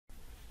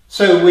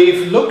So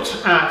we've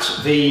looked at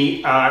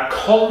the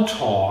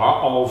contour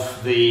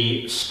of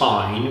the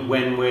spine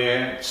when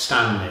we're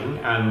standing,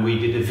 and we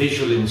did a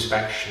visual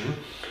inspection.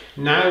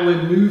 Now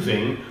we're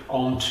moving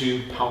on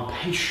to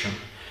palpation.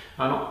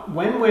 And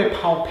when we're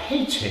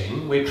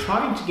palpating, we're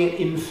trying to get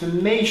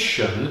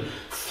information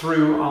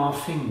through our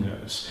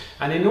fingers.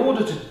 And in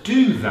order to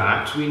do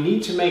that, we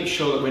need to make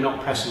sure that we're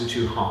not pressing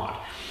too hard.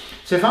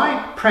 So if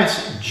I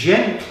press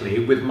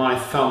gently with my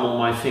thumb or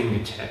my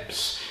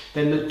fingertips,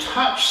 then the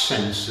touch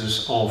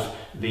sensors of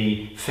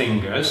the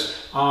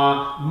fingers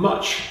are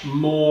much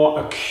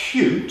more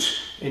acute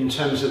in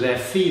terms of their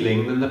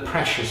feeling than the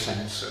pressure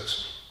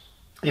sensors.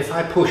 If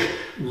I push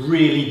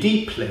really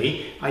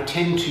deeply, I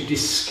tend to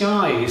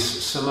disguise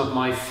some of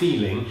my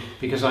feeling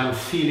because I'm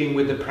feeling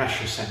with the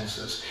pressure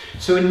sensors.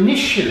 So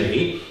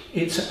initially,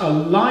 it's a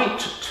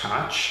light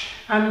touch,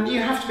 and you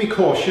have to be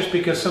cautious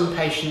because some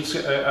patients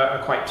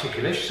are quite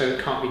ticklish, so it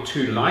can't be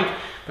too light,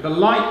 but a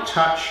light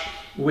touch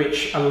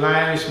which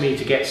allows me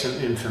to get some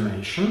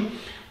information.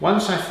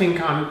 Once I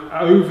think I'm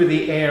over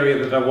the area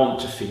that I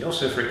want to feel,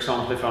 so for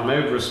example, if I'm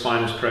over a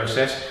spinous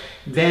process,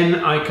 then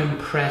I can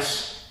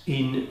press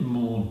in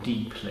more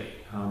deeply.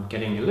 I'm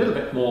getting a little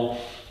bit more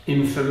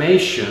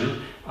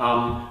information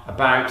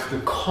about the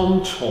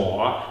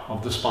contour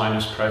of the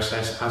spinous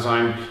process as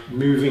I'm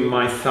moving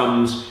my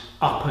thumbs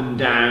up and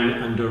down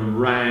and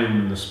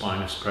around the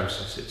spinous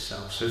process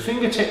itself. So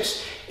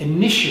fingertips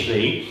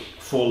initially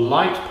for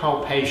light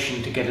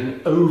palpation to get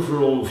an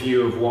overall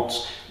view of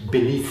what's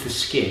beneath the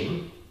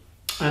skin,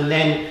 and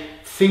then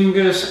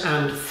fingers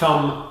and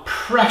thumb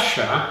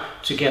pressure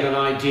to get an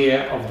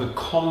idea of the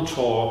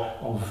contour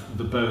of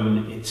the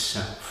bone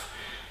itself.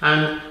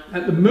 And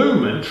at the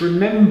moment,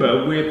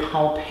 remember, we're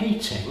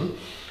palpating.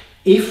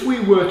 If we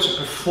were to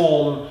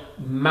perform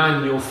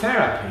manual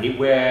therapy,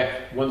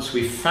 where once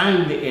we've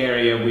found the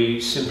area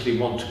we simply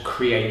want to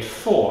create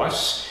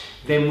force,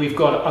 then we've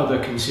got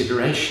other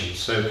considerations.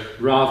 So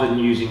rather than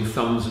using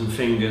thumbs and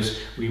fingers,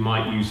 we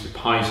might use the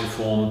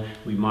pisiform,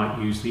 we might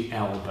use the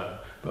elbow.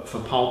 But for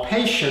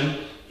palpation,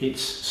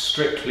 it's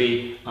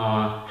strictly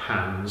our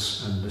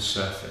hands and the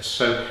surface.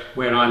 So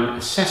where I'm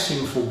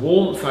assessing for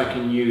warmth, I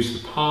can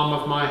use the palm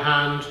of my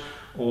hand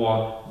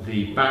or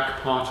the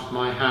back part of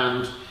my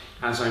hand.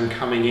 As I'm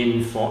coming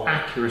in for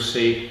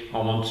accuracy, I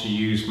want to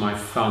use my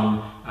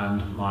thumb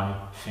and my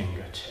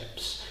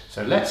fingertips.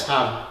 So let's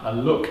have a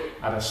look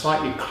at a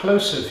slightly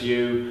closer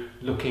view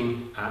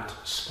looking at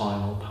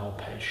spinal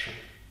palpation.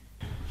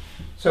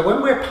 So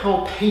when we're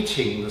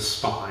palpating the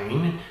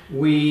spine,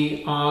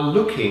 we are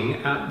looking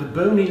at the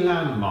bony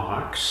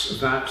landmarks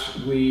that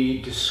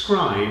we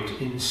described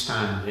in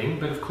standing,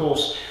 but of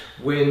course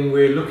when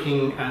we're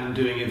looking and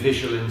doing a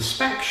visual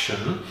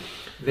inspection,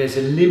 there's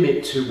a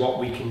limit to what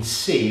we can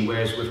see,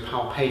 whereas with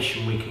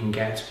palpation we can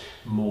get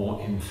more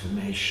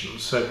information.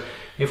 So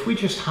if we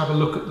just have a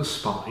look at the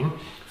spine,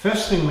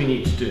 first thing we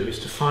need to do is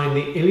to find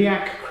the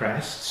iliac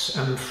crests,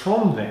 and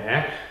from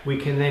there we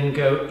can then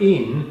go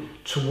in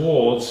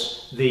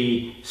towards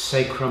the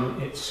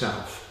sacrum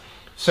itself.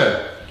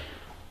 So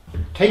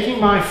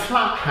taking my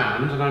flat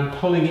hand and I'm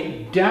pulling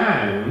it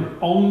down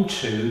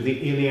onto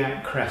the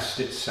iliac crest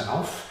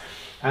itself,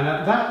 and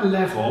at that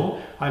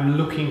level I'm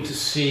looking to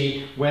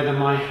see whether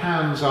my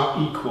hands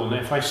are equal. Now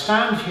if I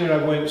stand here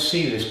I won't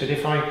see this, but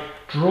if I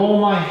draw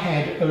my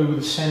head over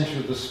the centre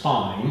of the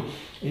spine,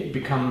 it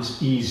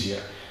becomes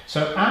easier.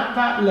 So at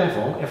that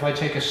level, if I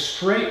take a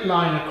straight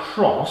line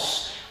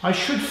across, I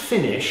should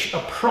finish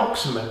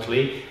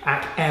approximately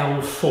at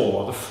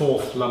L4, the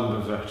fourth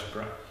lumbar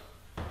vertebra.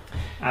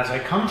 As I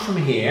come from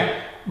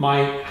here,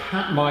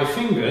 my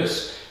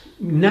fingers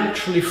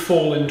naturally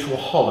fall into a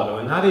hollow,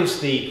 and that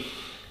is the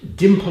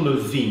dimple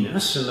of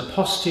Venus, and the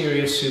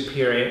posterior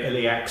superior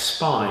iliac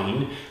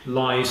spine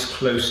lies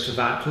close to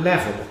that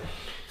level.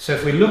 So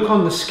if we look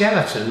on the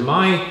skeleton,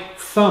 my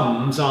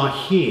thumbs are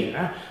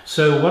here.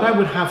 So what I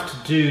would have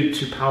to do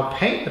to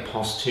palpate the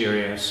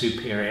posterior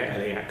superior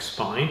iliac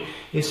spine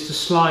is to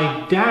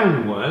slide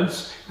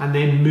downwards and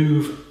then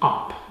move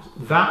up.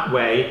 That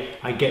way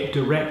I get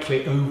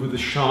directly over the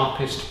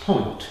sharpest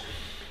point.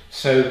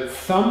 So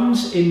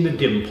thumbs in the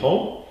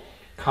dimple,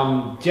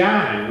 come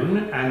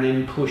down and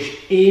then push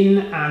in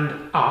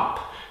and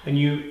up, and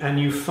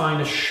you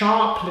find a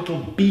sharp little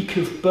beak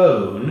of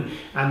bone,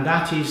 and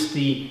that is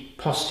the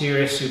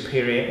posterior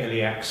superior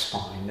iliac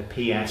spine, the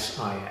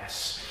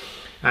PSIS.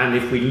 And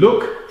if we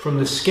look from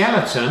the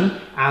skeleton,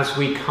 as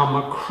we come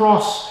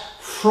across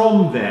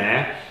from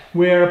there,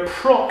 we're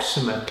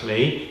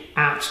approximately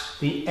at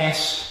the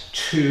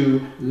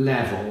S2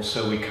 level.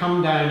 So we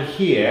come down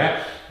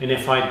here, and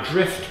if I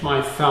drift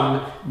my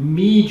thumb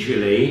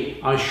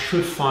medially, I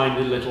should find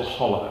a little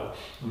hollow.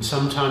 And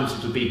sometimes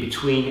it'll be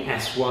between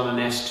S1 and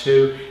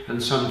S2,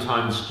 and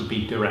sometimes it'll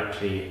be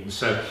directly in.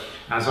 So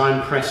as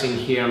I'm pressing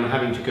here, I'm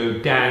having to go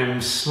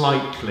down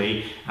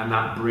slightly, and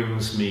that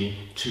brings me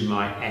to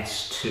my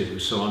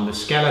S2. So on the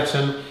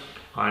skeleton,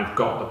 I've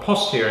got the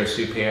posterior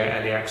superior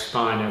iliac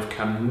spine. I've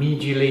come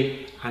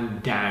medially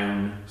and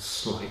down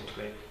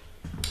slightly.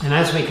 And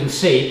as we can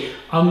see,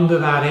 under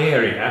that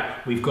area,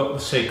 we've got the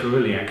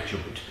sacroiliac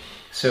joint.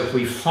 So if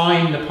we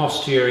find the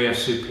posterior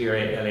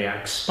superior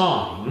iliac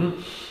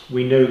spine,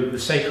 we know that the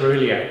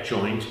sacroiliac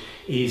joint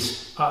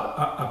is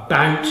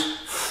about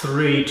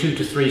 2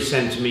 to 3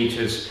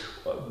 centimeters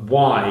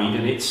wide,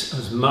 and it's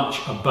as much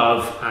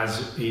above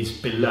as is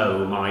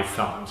below my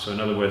thumb. So in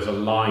other words, a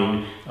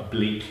line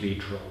obliquely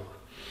drawn.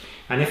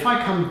 And if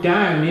I come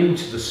down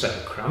into the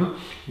sacrum,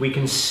 we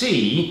can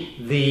see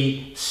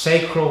the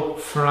sacral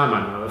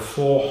foramina, the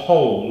 4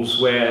 holes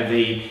where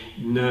the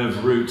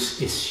nerve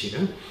roots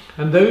issue.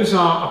 And those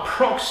are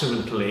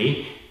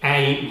approximately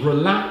a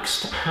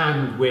relaxed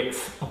hand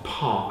width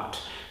apart.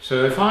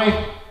 So if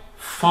I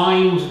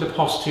find the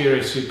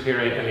posterior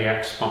superior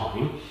iliac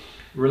spine,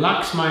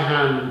 relax my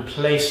hand and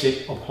place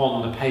it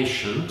upon the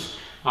patient,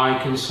 I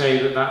can say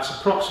that that's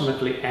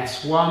approximately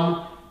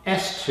S1,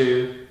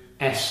 S2,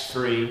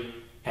 S3,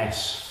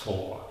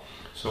 S4.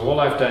 So all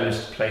I've done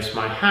is to place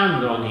my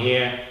hand on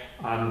here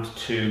and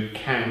to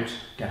count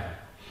down.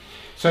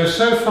 So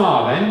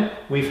far then,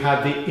 we've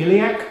had the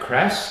iliac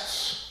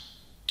crests,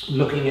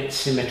 looking at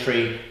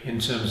symmetry in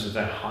terms of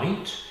their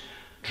height,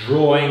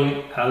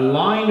 drawing a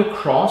line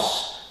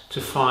across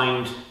to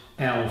find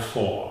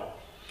L4,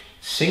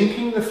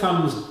 sinking the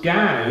thumbs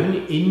down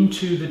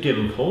into the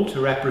dimple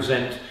to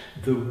represent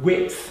the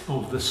width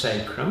of the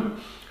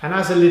sacrum. And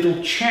as a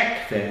little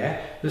check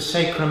there, the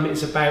sacrum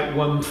is about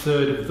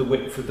 1/3 of the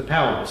width of the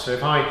pelvis. So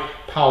if I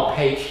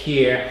palpate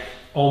here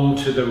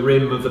onto the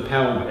rim of the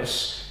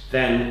pelvis,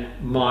 then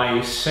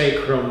my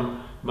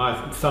sacrum, my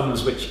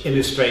thumbs which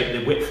illustrate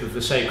the width of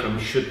the sacrum,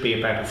 should be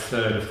about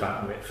 1/3 of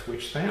that width,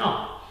 which they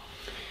are.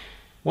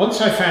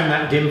 Once I found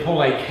that dimple,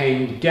 I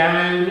came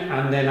down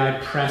and then I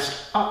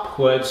pressed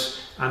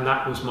upwards, and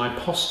that was my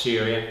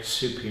posterior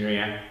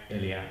superior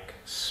iliac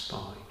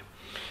spine.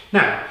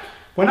 Now,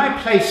 when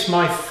I place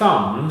my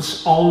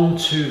thumbs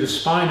onto the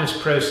spinous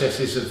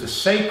processes of the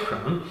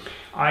sacrum,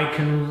 I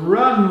can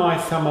run my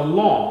thumb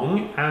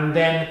along, and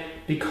then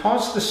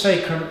because the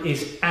sacrum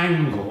is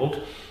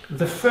angled,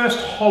 the first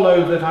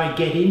hollow that I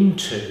get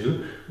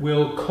into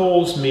will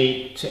cause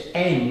me to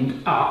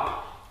end up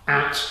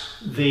at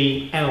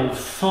the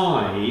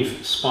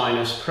L5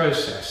 spinous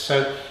process.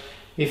 So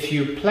if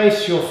you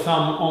place your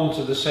thumb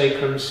onto the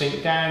sacrum,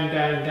 sink down,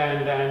 down,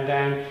 down, down,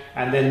 down,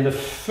 and then the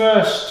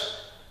first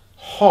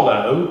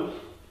hollow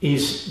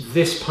is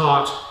this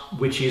part,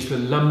 which is the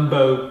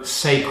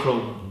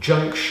lumbosacral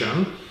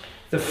junction.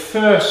 The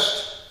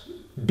first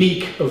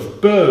beak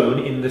of bone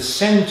in the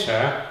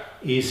center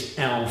is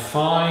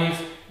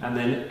L5, and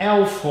then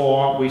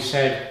L4, we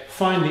said,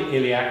 find the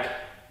iliac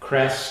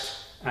crest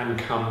and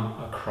come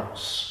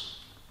across.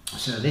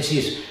 So this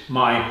is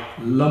my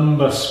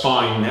lumbar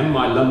spine then,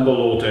 my lumbar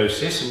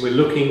lordosis, and we're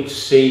looking to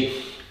see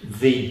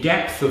the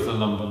depth of the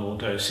lumbar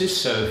lordosis.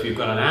 So if you've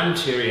got an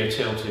anterior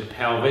tilted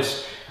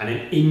pelvis and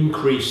an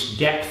increased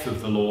depth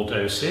of the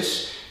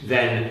lordosis,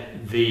 then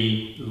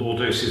the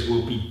lordosis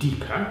will be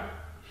deeper.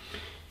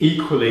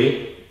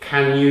 Equally,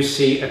 can you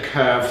see a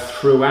curve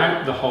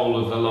throughout the whole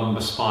of the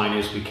lumbar spine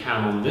as we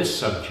can on this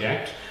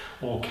subject,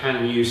 or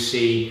can you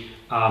see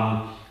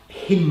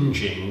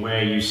hinging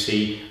where you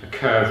see a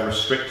curve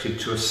restricted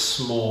to a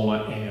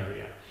smaller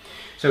area?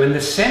 So in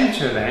the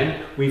center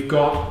then, we've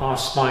got our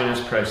spinous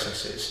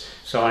processes.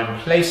 So I'm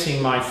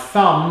placing my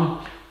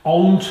thumb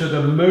onto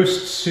the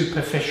most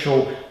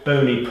superficial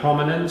bony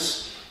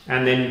prominence,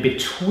 and then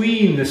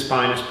between the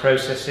spinous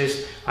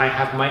processes I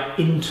have my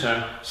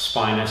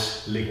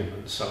interspinous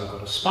ligaments. So I've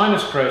got a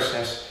spinous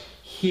process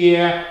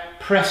here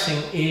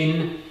pressing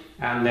in,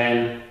 and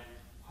then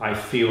I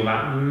feel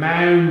that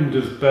mound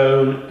of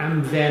bone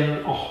and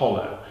then a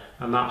hollow.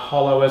 And that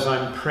hollow, as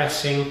I'm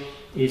pressing,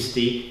 is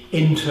the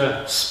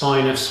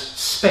interspinous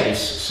space,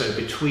 so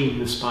between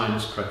the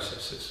spinous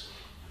processes.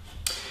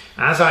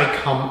 As I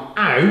come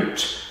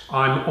out,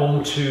 I'm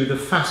onto the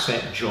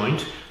facet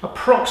joint,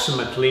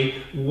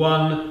 approximately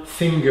 1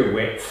 finger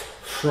width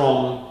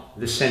from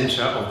the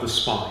center of the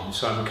spine.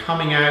 So I'm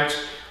coming out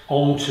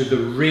onto the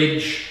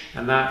ridge,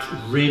 and that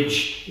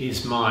ridge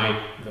is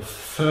the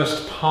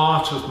first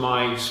part of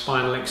my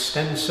spinal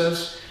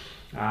extensors,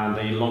 and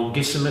the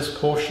longissimus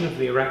portion of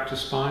the erector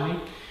spinae.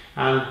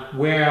 And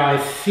where I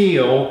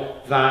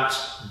feel that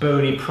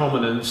bony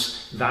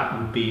prominence, that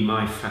would be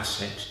my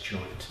facet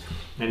joint.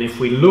 And if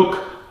we look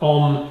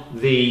on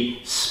the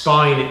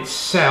spine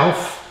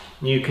itself,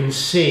 you can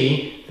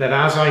see that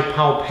as I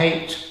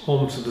palpate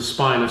onto the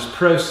spinous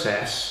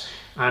process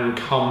and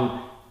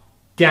come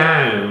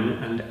down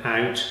and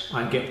out,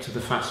 I get to the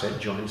facet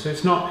joint. So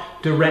it's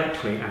not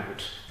directly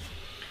out.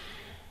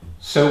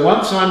 So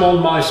once I'm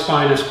on my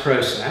spinous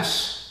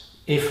process,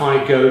 if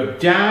I go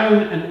down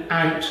and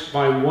out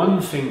by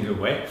 1 finger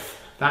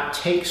width, that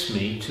takes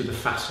me to the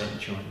facet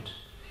joint.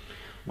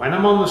 When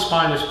I'm on the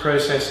spinous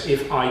process,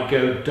 if I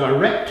go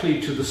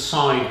directly to the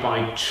side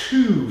by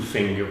 2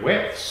 finger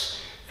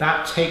widths,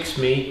 that takes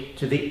me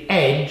to the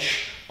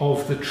edge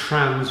of the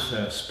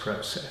transverse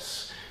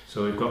process.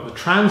 So we've got the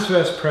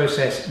transverse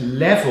process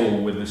level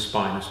with the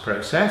spinous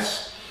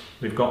process.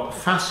 We've got the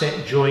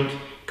facet joint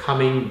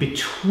coming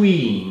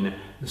between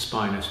the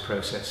spinous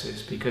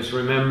processes, because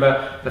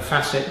remember, the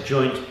facet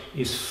joint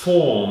is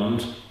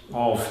formed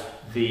of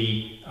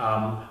the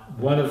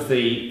one of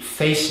the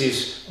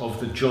faces of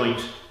the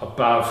joint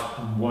above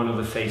and one of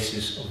the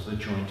faces of the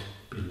joint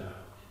below.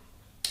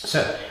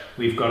 So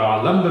we've got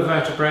our lumbar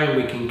vertebrae,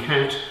 and we can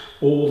count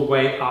all the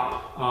way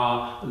up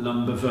our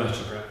lumbar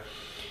vertebrae.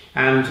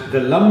 And the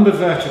lumbar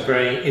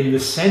vertebrae in the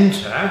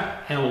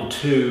centre,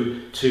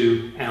 L2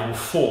 to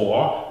L4,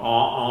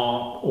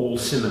 are all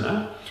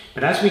similar.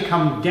 But as we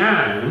come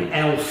down,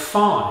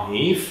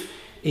 L5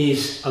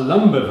 is a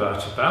lumbar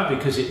vertebra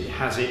because it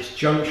has its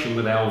junction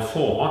with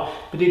L4,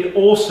 but it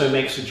also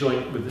makes a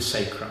joint with the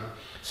sacrum.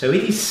 So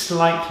it is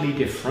slightly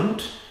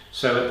different.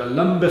 So at the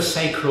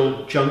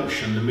lumbar-sacral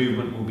junction, the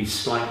movement will be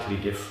slightly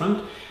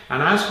different.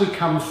 And as we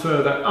come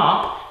further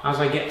up, as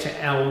I get to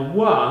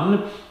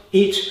L1,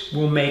 it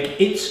will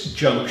make its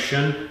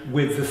junction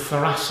with the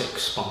thoracic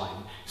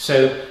spine.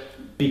 So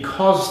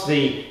because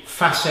the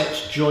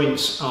facet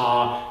joints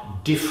are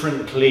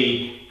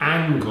differently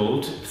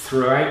angled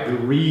throughout the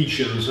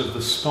regions of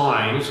the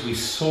spine, as we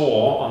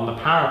saw on the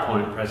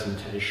PowerPoint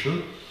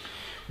presentation,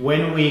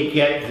 when we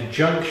get the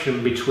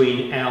junction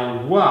between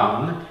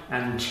L1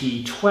 and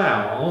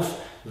T12,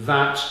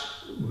 that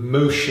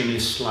motion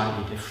is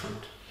slightly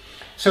different.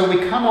 So we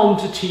come on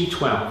to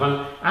T12,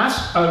 and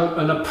as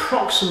an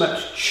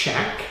approximate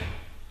check,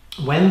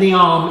 when the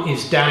arm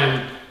is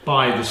down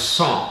by the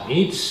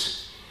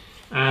sides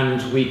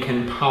and we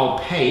can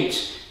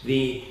palpate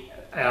the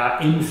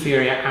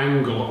inferior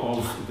angle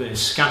of the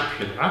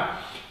scapula,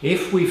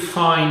 if we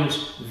find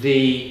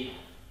the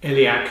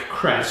iliac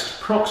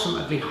crest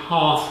approximately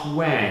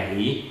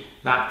halfway,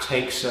 that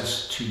takes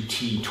us to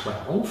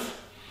T12.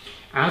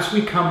 As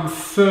we come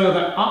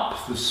further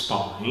up the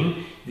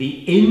spine,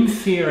 the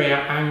inferior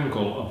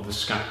angle of the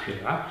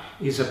scapula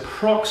is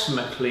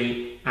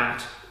approximately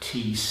at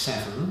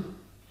T7.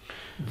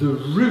 The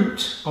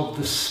root of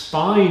the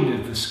spine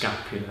of the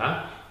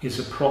scapula is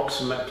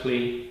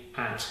approximately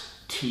at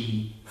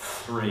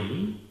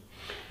T3.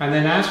 And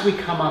then as we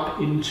come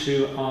up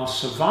into our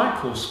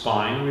cervical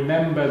spine,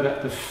 remember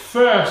that the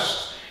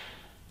first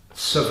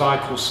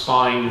cervical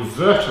spine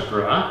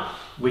vertebra,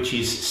 which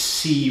is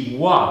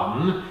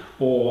C1,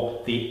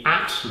 or the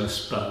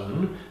atlas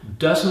bone,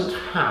 doesn't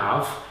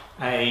have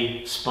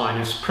a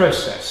spinous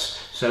process.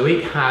 So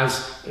it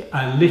has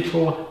a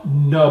little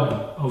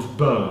nub of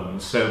bone.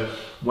 So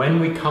when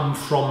we come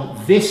from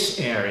this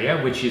area,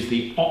 which is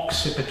the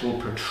occipital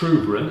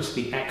protuberance,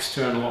 the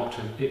external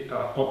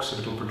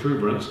occipital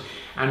protuberance,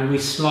 and we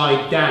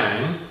slide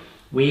down,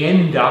 we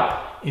end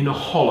up in a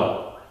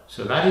hollow.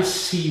 So that is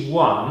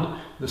C1,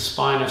 the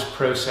spinous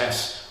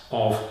process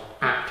of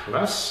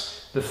atlas.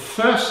 The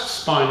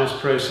first spinous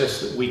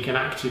process that we can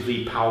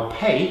actively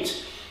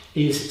palpate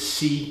is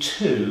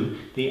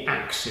C2, the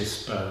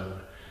axis bone.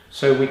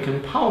 So we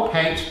can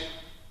palpate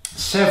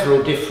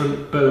several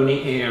different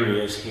bony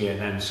areas here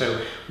then.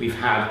 So we've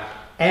had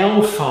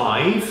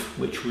L5,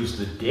 which was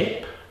the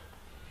dip,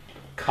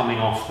 coming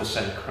off the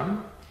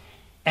sacrum.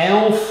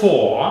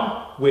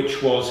 L4,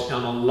 which was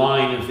on a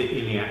line of the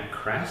iliac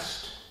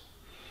crest.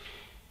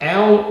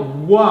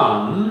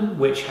 L1,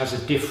 which has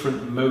a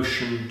different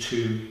motion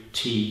to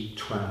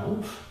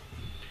T12.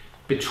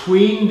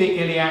 Between the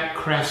iliac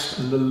crest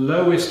and the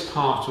lowest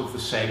part of the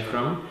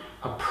sacrum,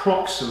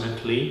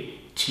 approximately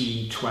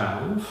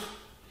T12.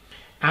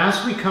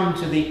 As we come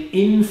to the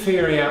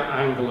inferior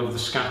angle of the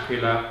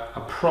scapula,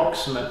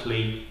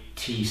 approximately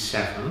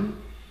T7.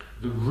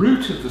 The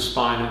root of the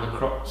spine of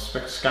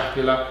the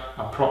scapula,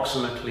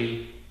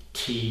 approximately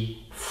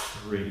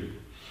T3.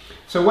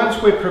 So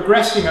once we're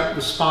progressing up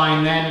the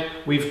spine, then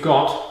we've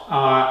got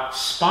our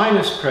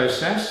spinous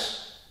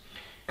process.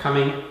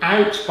 Coming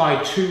out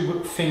by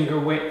 2 finger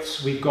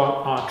widths, we've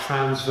got our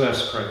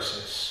transverse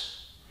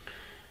process.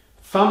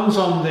 Thumbs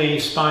on the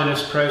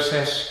spinous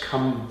process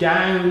come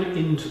down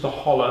into the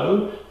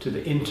hollow to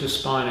the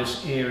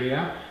interspinous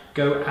area,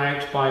 go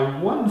out by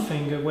 1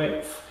 finger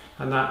width,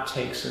 and that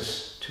takes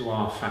us to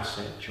our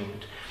facet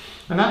joint.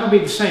 And that'll be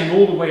the same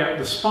all the way up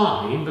the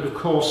spine, but of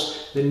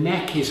course the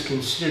neck is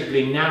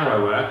considerably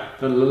narrower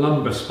than the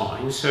lumbar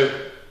spine, so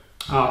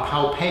our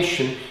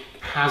palpation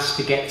has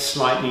to get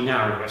slightly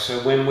narrower. So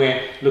when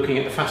we're looking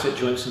at the facet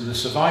joints in the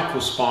cervical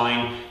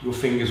spine, your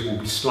fingers will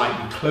be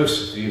slightly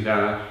closer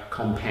together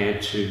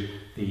compared to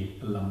the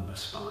lumbar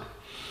spine.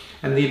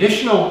 And the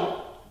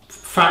additional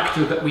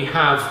factor that we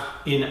have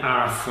in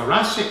our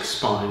thoracic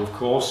spine, of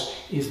course,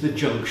 is the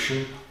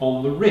junction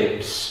on the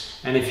ribs.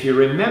 And if you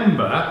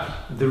remember,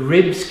 the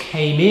ribs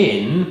came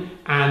in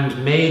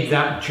and made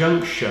that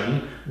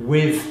junction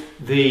with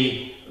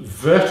the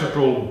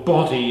vertebral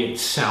body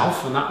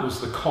itself, and that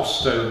was the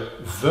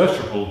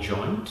costovertebral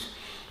joint.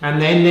 And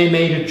then they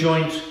made a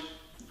joint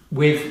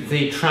with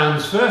the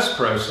transverse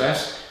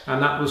process,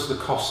 and that was the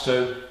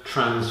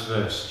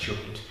costotransverse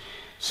joint.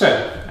 So,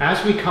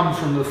 as we come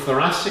from the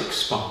thoracic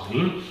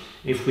spine,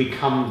 if we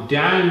come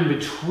down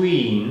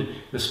between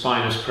the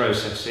spinous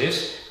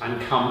processes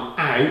and come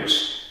out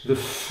the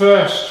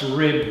first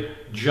rib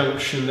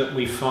junction that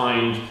we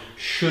find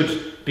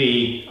should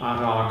be at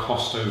our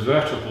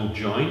costovertebral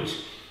joint.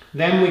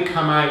 Then we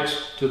come out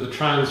to the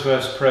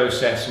transverse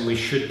process and we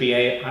should be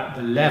at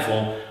the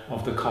level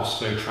of the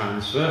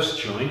costotransverse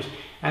joint.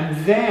 And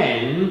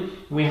then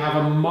we have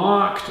a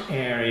marked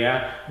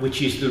area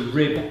which is the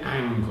rib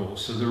angle.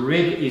 So the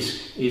rib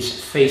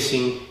is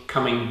facing,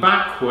 coming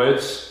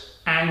backwards,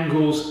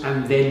 angles,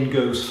 and then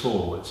goes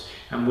forwards.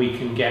 And we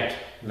can get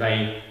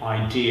the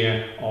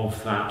idea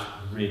of that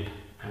rib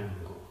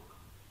angle.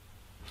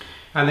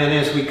 And then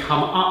as we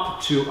come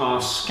up to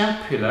our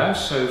scapula,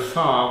 so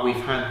far we've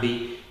had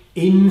the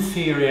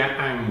inferior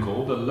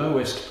angle, the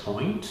lowest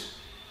point.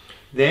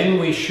 Then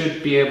we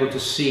should be able to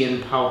see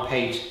and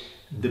palpate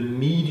the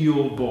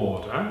medial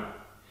border.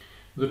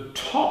 The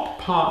top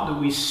part that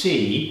we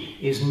see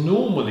is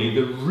normally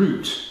the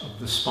root of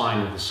the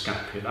spine of the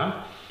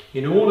scapula.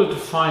 In order to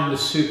find the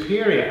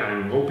superior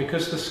angle,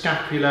 because the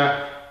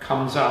scapula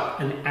comes up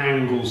and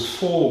angles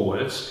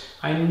forwards,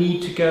 I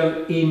need to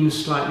go in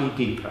slightly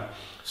deeper.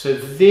 So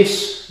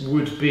this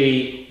would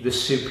be the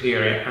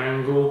superior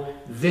angle,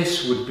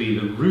 this would be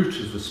the root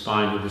of the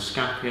spine of the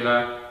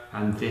scapula,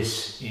 and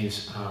this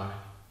is our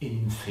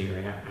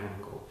inferior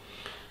angle.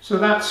 So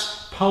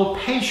that's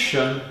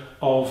palpation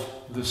of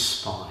the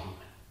spine.